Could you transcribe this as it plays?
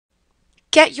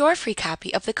Get your free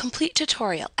copy of the complete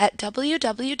tutorial at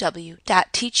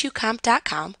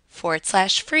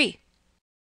www.teachucomp.com/free.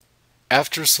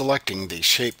 After selecting the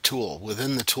Shape tool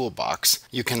within the toolbox,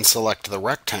 you can select the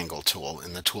Rectangle tool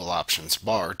in the Tool Options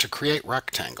bar to create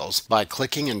rectangles by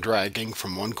clicking and dragging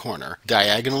from one corner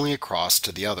diagonally across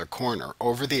to the other corner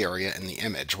over the area in the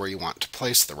image where you want to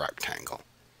place the rectangle.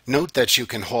 Note that you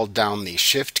can hold down the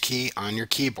Shift key on your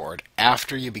keyboard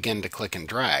after you begin to click and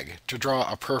drag to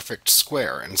draw a perfect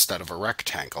square instead of a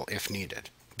rectangle if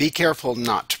needed. Be careful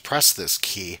not to press this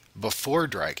key before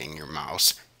dragging your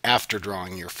mouse after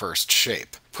drawing your first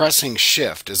shape. Pressing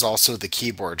Shift is also the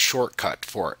keyboard shortcut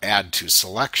for Add to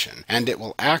Selection, and it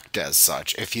will act as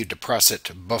such if you depress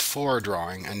it before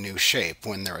drawing a new shape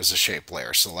when there is a shape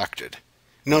layer selected.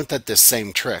 Note that this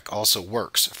same trick also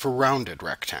works for rounded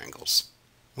rectangles.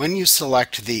 When you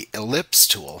select the Ellipse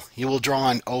tool, you will draw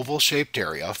an oval-shaped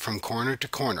area from corner to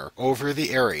corner over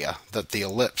the area that the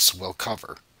ellipse will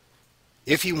cover.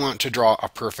 If you want to draw a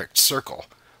perfect circle,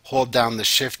 hold down the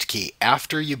Shift key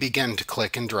after you begin to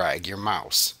click and drag your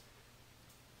mouse.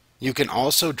 You can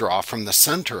also draw from the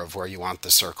center of where you want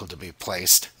the circle to be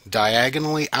placed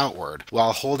diagonally outward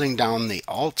while holding down the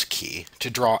Alt key to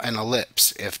draw an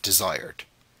ellipse if desired.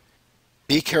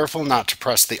 Be careful not to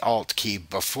press the Alt key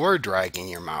before dragging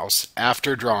your mouse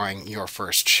after drawing your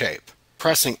first shape.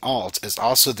 Pressing Alt is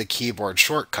also the keyboard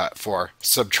shortcut for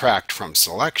Subtract from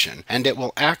Selection, and it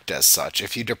will act as such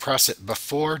if you depress it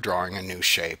before drawing a new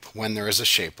shape when there is a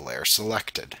shape layer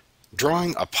selected.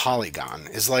 Drawing a polygon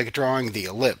is like drawing the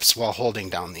ellipse while holding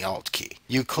down the Alt key.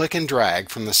 You click and drag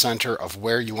from the center of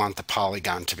where you want the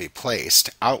polygon to be placed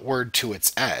outward to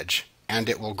its edge, and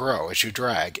it will grow as you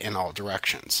drag in all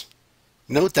directions.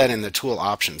 Note that in the Tool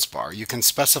Options bar, you can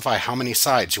specify how many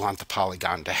sides you want the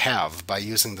polygon to have by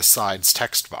using the Sides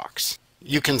text box.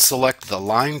 You can select the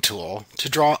Line tool to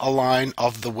draw a line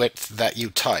of the width that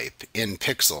you type in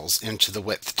pixels into the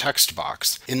Width text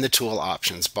box in the Tool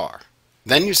Options bar.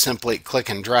 Then you simply click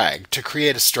and drag to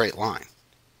create a straight line.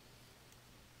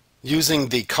 Using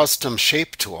the Custom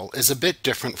Shape tool is a bit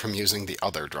different from using the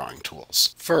other drawing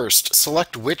tools. First,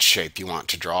 select which shape you want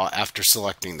to draw after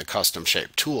selecting the Custom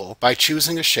Shape tool by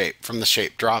choosing a shape from the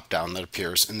Shape drop-down that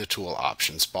appears in the Tool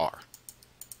Options bar.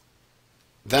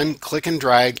 Then click and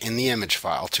drag in the image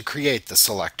file to create the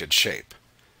selected shape.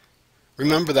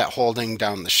 Remember that holding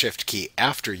down the Shift key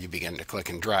after you begin to click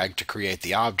and drag to create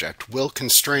the object will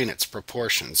constrain its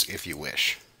proportions if you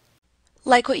wish.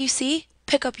 Like what you see?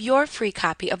 Pick up your free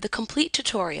copy of the complete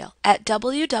tutorial at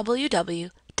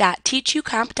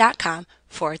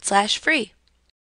www.teachucomp.com/free.